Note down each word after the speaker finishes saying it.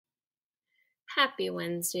Happy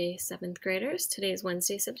Wednesday, 7th graders. Today is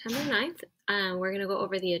Wednesday, September 9th. We're going to go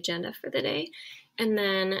over the agenda for the day, and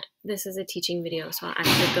then this is a teaching video, so I'll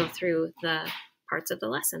actually go through the parts of the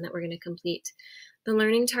lesson that we're going to complete. The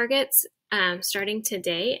learning targets starting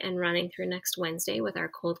today and running through next Wednesday with our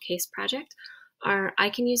cold case project are: I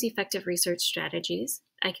can use effective research strategies,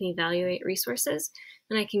 I can evaluate resources,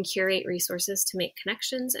 and I can curate resources to make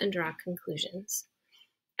connections and draw conclusions.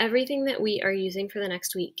 Everything that we are using for the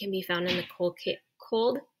next week can be found in the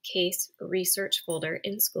cold case research folder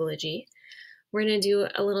in Schoology. We're going to do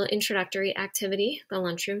a little introductory activity, the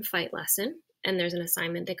lunchroom fight lesson, and there's an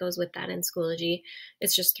assignment that goes with that in Schoology.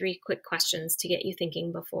 It's just 3 quick questions to get you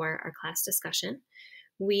thinking before our class discussion.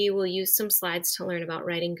 We will use some slides to learn about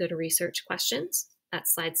writing good research questions.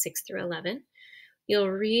 That's slides 6 through 11. You'll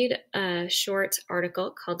read a short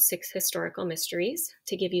article called 6 Historical Mysteries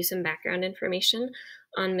to give you some background information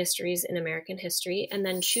on mysteries in American history, and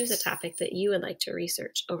then choose a topic that you would like to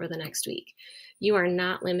research over the next week. You are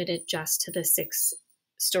not limited just to the 6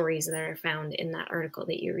 stories that are found in that article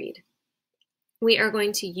that you read. We are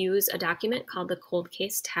going to use a document called the Cold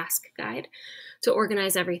Case Task Guide to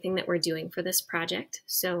organize everything that we're doing for this project.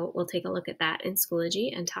 So we'll take a look at that in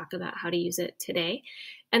Schoology and talk about how to use it today.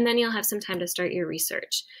 And then you'll have some time to start your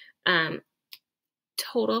research.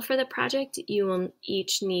 Total for the project, you will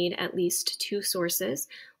each need at least 2 sources.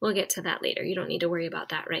 We'll get to that later. You don't need to worry about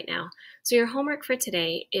that right now. So your homework for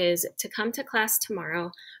today is to come to class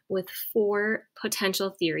tomorrow with 4 potential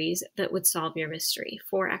theories that would solve your mystery,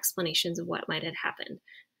 4 explanations of what might have happened.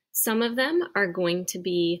 Some of them are going to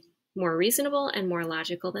be more reasonable and more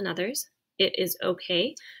logical than others. It is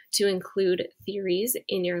okay to include theories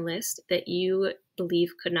in your list that you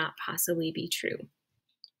believe could not possibly be true.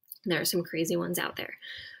 There are some crazy ones out there.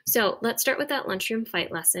 So let's start with that lunchroom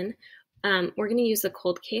fight lesson. We're going to use the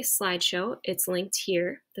cold case slideshow. It's linked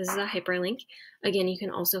here. This is a hyperlink. Again, you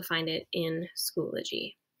can also find it in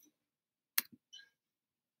Schoology.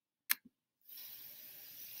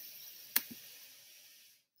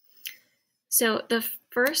 So the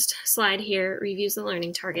first slide here reviews the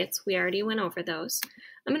learning targets. We already went over those.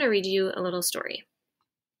 I'm going to read you a little story.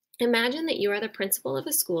 Imagine that you are the principal of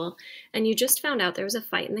a school and you just found out there was a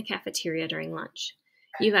fight in the cafeteria during lunch.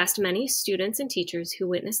 You've asked many students and teachers who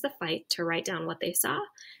witnessed the fight to write down what they saw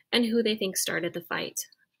and who they think started the fight.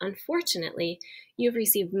 Unfortunately, you've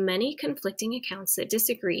received many conflicting accounts that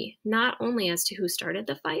disagree not only as to who started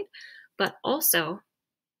the fight, but also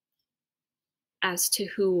as to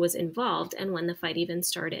who was involved and when the fight even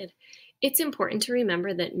started. It's important to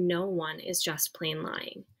remember that no one is just plain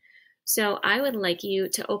lying. So I would like you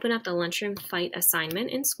to open up the lunchroom fight assignment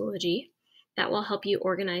in Schoology. That will help you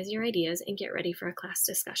organize your ideas and get ready for a class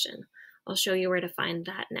discussion. I'll show you where to find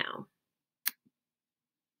that now.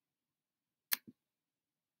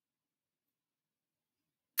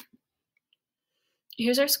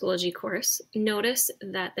 Here's our Schoology course. Notice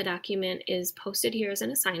that the document is posted here as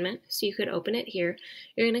an assignment, so you could open it here.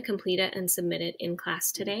 You're going to complete it and submit it in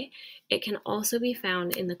class today. It can also be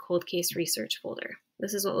found in the cold case research folder.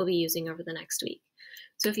 This is what we'll be using over the next week.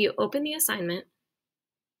 So if you open the assignment,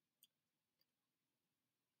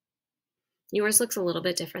 yours looks a little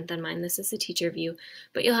bit different than mine. This is the teacher view,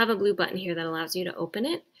 but you'll have a blue button here that allows you to open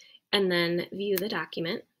it and then view the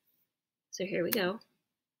document. So here we go.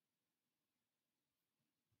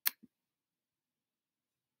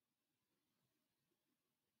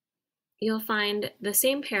 You'll find the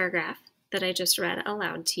same paragraph that I just read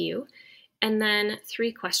aloud to you, and then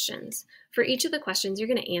 3 questions. For each of the questions, you're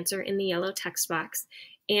going to answer in the yellow text box,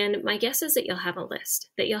 and my guess is that you'll have a list,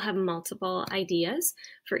 that you'll have multiple ideas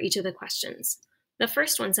for each of the questions. The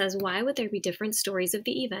first one says, why would there be different stories of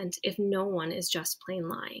the event if no one is just plain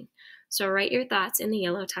lying? So write your thoughts in the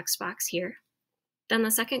yellow text box here. Then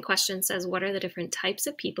the second question says, what are the different types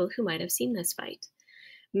of people who might have seen this fight?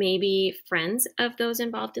 Maybe friends of those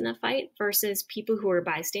involved in the fight versus people who are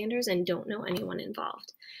bystanders and don't know anyone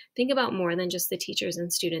involved. Think about more than just the teachers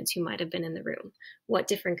and students who might have been in the room. What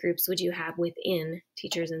different groups would you have within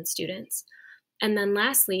teachers and students? And then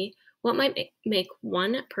lastly, what might make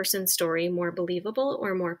one person's story more believable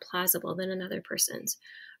or more plausible than another person's?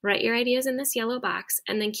 Write your ideas in this yellow box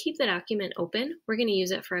and then keep the document open. We're going to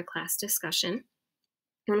use it for a class discussion.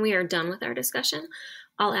 When we are done with our discussion,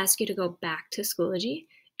 I'll ask you to go back to Schoology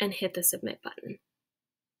and hit the submit button.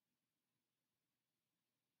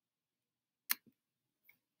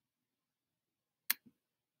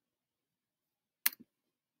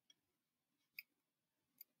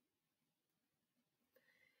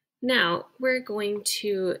 Now we're going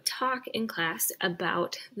to talk in class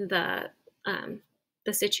about the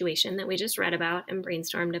situation that we just read about and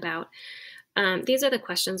brainstormed about. These are the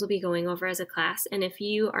questions we'll be going over as a class, and if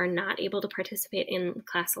you are not able to participate in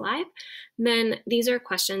class live, then these are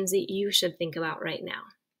questions that you should think about right now.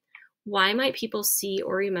 Why might people see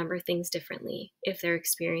or remember things differently if they're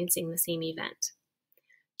experiencing the same event?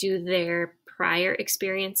 Do their prior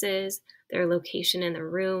experiences, their location in the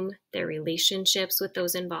room, their relationships with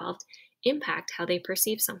those involved impact how they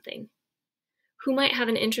perceive something? Who might have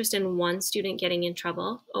an interest in one student getting in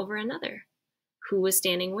trouble over another? Who was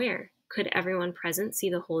standing where? Could everyone present see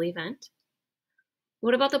the whole event?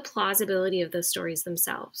 What about the plausibility of the stories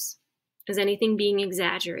themselves? Is anything being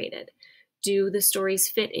exaggerated? Do the stories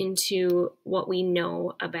fit into what we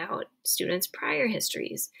know about students' prior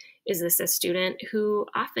histories? Is this a student who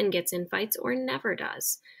often gets in fights or never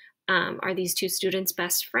does? Are these two students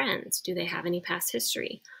best friends? Do they have any past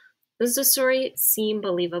history? Does the story seem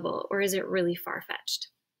believable, or is it really far-fetched?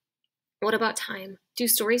 What about time? Do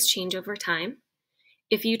stories change over time?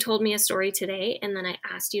 If you told me a story today and then I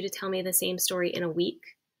asked you to tell me the same story in a week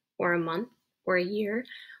or a month or a year,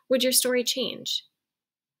 would your story change?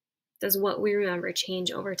 Does what we remember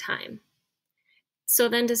change over time? So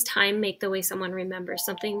then, does time make the way someone remembers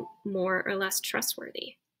something more or less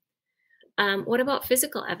trustworthy? What about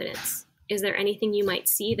physical evidence? Is there anything you might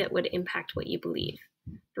see that would impact what you believe?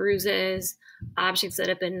 Bruises, objects that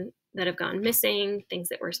have gone missing, things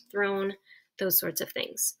that were thrown, those sorts of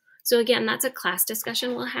things. So again, that's a class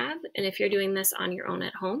discussion we'll have, and if you're doing this on your own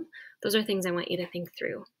at home, those are things I want you to think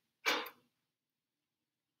through.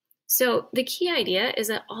 So the key idea is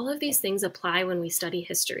that all of these things apply when we study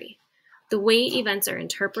history. The way events are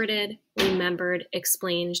interpreted, remembered,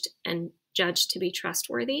 explained, and judged to be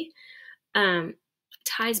trustworthy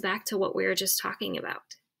ties back to what we were just talking about.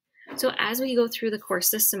 So as we go through the course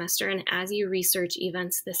this semester and as you research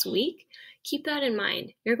events this week, keep that in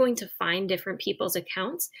mind. You're going to find different people's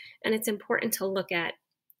accounts, and it's important to look at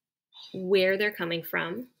where they're coming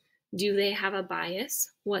from. Do they have a bias?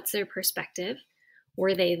 What's their perspective?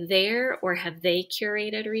 Were they there, or have they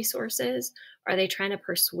curated resources? Are they trying to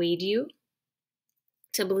persuade you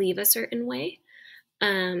to believe a certain way?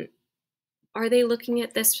 Are they looking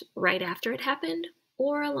at this right after it happened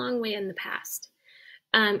or a long way in the past?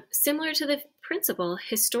 Similar to the principle,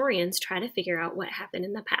 historians try to figure out what happened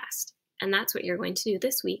in the past. And that's what you're going to do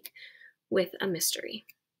this week with a mystery.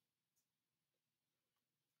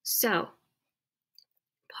 So,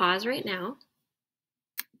 pause right now.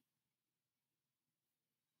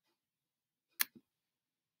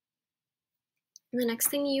 The next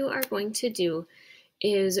thing you are going to do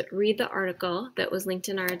is read the article that was linked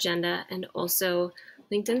in our agenda and also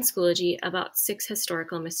linked in Schoology about 6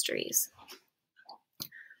 historical mysteries.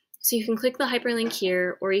 So you can click the hyperlink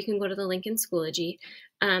here, or you can go to the link in Schoology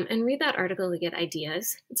and read that article to get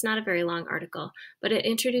ideas. It's not a very long article, but it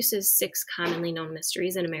introduces 6 commonly known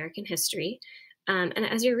mysteries in American history. And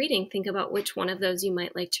as you're reading, think about which one of those you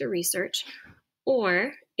might like to research,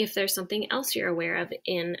 or if there's something else you're aware of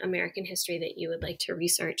in American history that you would like to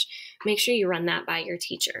research, make sure you run that by your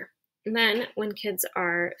teacher. And then when kids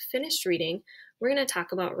are finished reading, we're going to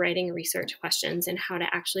talk about writing research questions and how to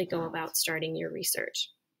actually go about starting your research.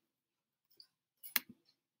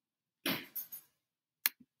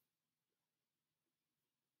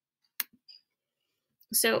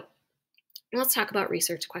 So let's talk about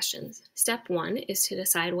research questions. Step 1 is to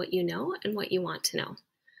decide what you know and what you want to know.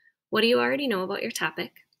 What do you already know about your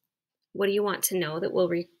topic? What do you want to know that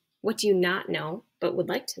what do you not know but would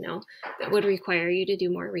like to know that would require you to do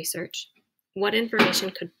more research? What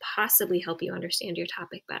information could possibly help you understand your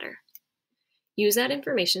topic better? Use that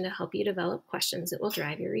information to help you develop questions that will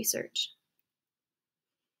drive your research.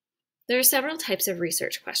 There are several types of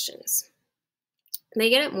research questions. They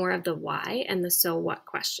get at more of the why and the so what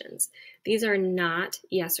questions. These are not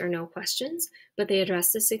yes or no questions, but they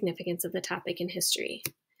address the significance of the topic in history.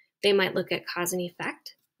 They might look at cause and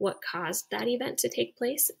effect, what caused that event to take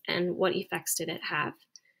place, and what effects did it have.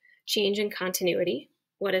 Change and continuity,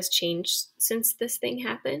 what has changed since this thing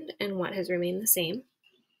happened and what has remained the same.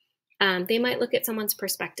 They might look at someone's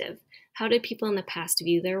perspective. How did people in the past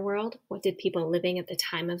view their world? What did people living at the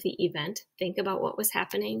time of the event think about what was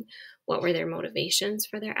happening? What were their motivations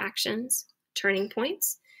for their actions? Turning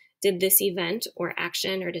points. Did this event or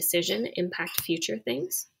action or decision impact future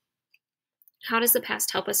things? How does the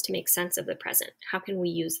past help us to make sense of the present? How can we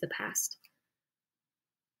use the past?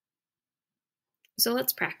 So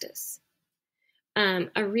let's practice.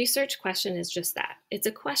 A research question is just that. It's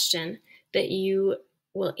a question that you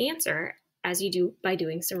will answer as you do by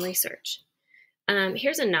doing some research.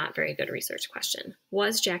 Here's a not very good research question.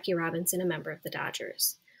 Was Jackie Robinson a member of the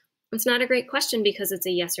Dodgers? It's not a great question because it's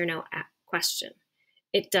a yes or no question.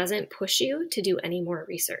 It doesn't push you to do any more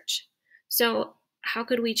research. So how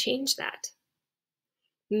could we change that?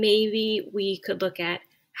 Maybe we could look at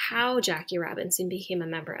how Jackie Robinson became a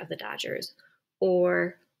member of the Dodgers,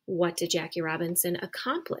 or what did Jackie Robinson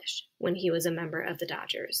accomplish when he was a member of the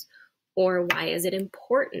Dodgers, or why is it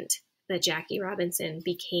important that Jackie Robinson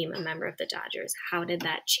became a member of the Dodgers? How did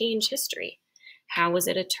that change history? How was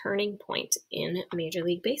it a turning point in Major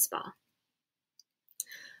League Baseball?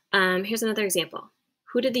 Here's another example.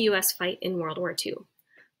 Who did the US fight in World War II?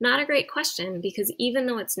 Not a great question, because even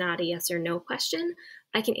though it's not a yes or no question,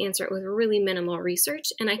 I can answer it with really minimal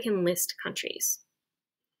research, and I can list countries.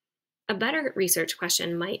 A better research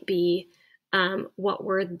question might be, what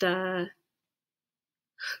were the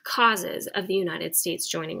causes of the United States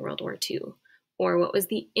joining World War II? Or what was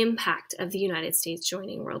the impact of the United States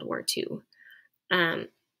joining World War II?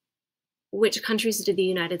 Which countries did the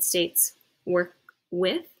United States work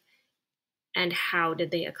with, and how did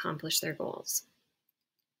they accomplish their goals?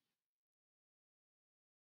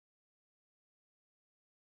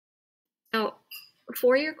 So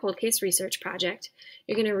for your cold case research project,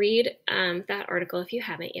 you're going to read that article if you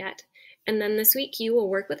haven't yet. And then this week you will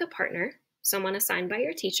work with a partner, someone assigned by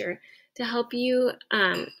your teacher, to help you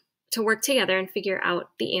to work together and figure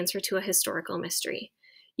out the answer to a historical mystery.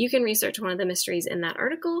 You can research one of the mysteries in that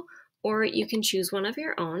article, or you can choose one of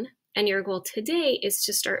your own. And your goal today is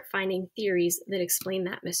to start finding theories that explain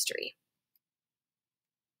that mystery.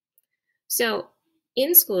 So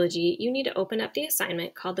in Schoology, you need to open up the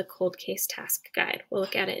assignment called the Cold Case Task Guide. We'll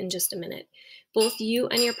look at it in just a minute. Both you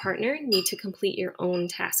and your partner need to complete your own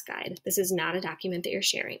task guide. This is not a document that you're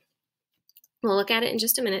sharing. We'll look at it in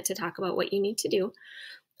just a minute to talk about what you need to do.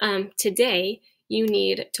 Today, you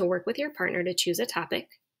need to work with your partner to choose a topic,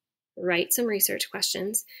 write some research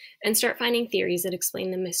questions, and start finding theories that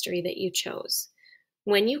explain the mystery that you chose.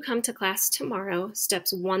 When you come to class tomorrow,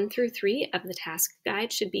 steps 1 through 3 of the task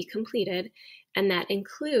guide should be completed, and that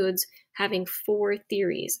includes having 4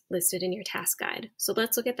 theories listed in your task guide. So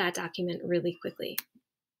let's look at that document really quickly.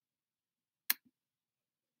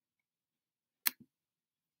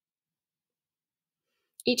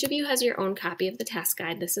 Each of you has your own copy of the task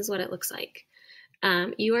guide. This is what it looks like.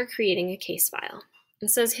 You are creating a case file. It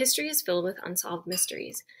says history is filled with unsolved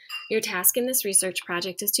mysteries. Your task in this research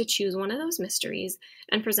project is to choose one of those mysteries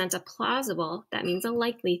and present a plausible, that means a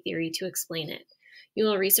likely, theory to explain it. You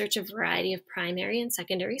will research a variety of primary and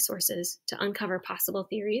secondary sources to uncover possible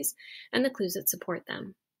theories and the clues that support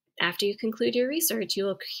them. After you conclude your research, you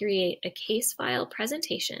will create a case file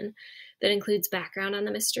presentation that includes background on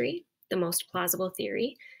the mystery, the most plausible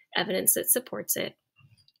theory, evidence that supports it,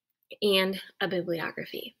 and a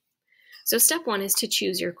bibliography. So step 1 is to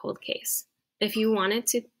choose your cold case. If you wanted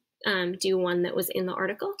to do one that was in the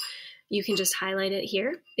article, you can just highlight it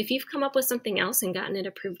here. If you've come up with something else and gotten it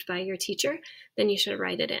approved by your teacher, then you should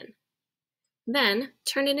write it in. Then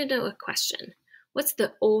turn it into a question. What's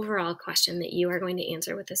the overall question that you are going to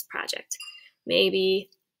answer with this project?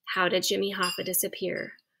 Maybe, how did Jimmy Hoffa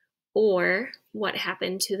disappear? Or what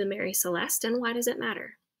happened to the Mary Celeste and why does it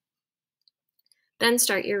matter? Then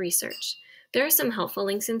start your research. There are some helpful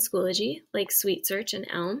links in Schoology, like SweetSearch and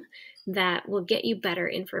Elm, that will get you better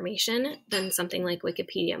information than something like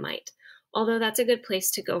Wikipedia might. Although that's a good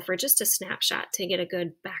place to go for just a snapshot to get a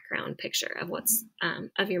good background picture of what's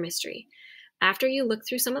of your mystery. After you look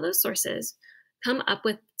through some of those sources, come up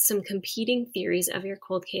with some competing theories of your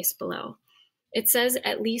cold case below. It says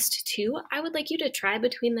at least 2. I would like you to try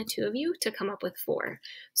between the 2 of you to come up with 4.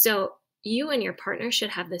 So you and your partner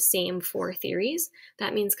should have the same 4 theories.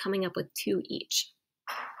 That means coming up with 2 each.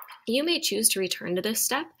 You may choose to return to this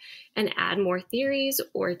step and add more theories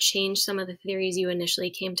or change some of the theories you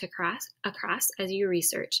initially came to across as you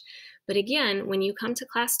research. But again, when you come to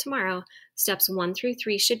class tomorrow, steps 1 through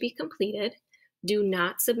 3 should be completed. Do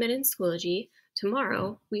not submit in Schoology.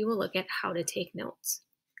 Tomorrow, we will look at how to take notes.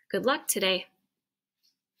 Good luck today.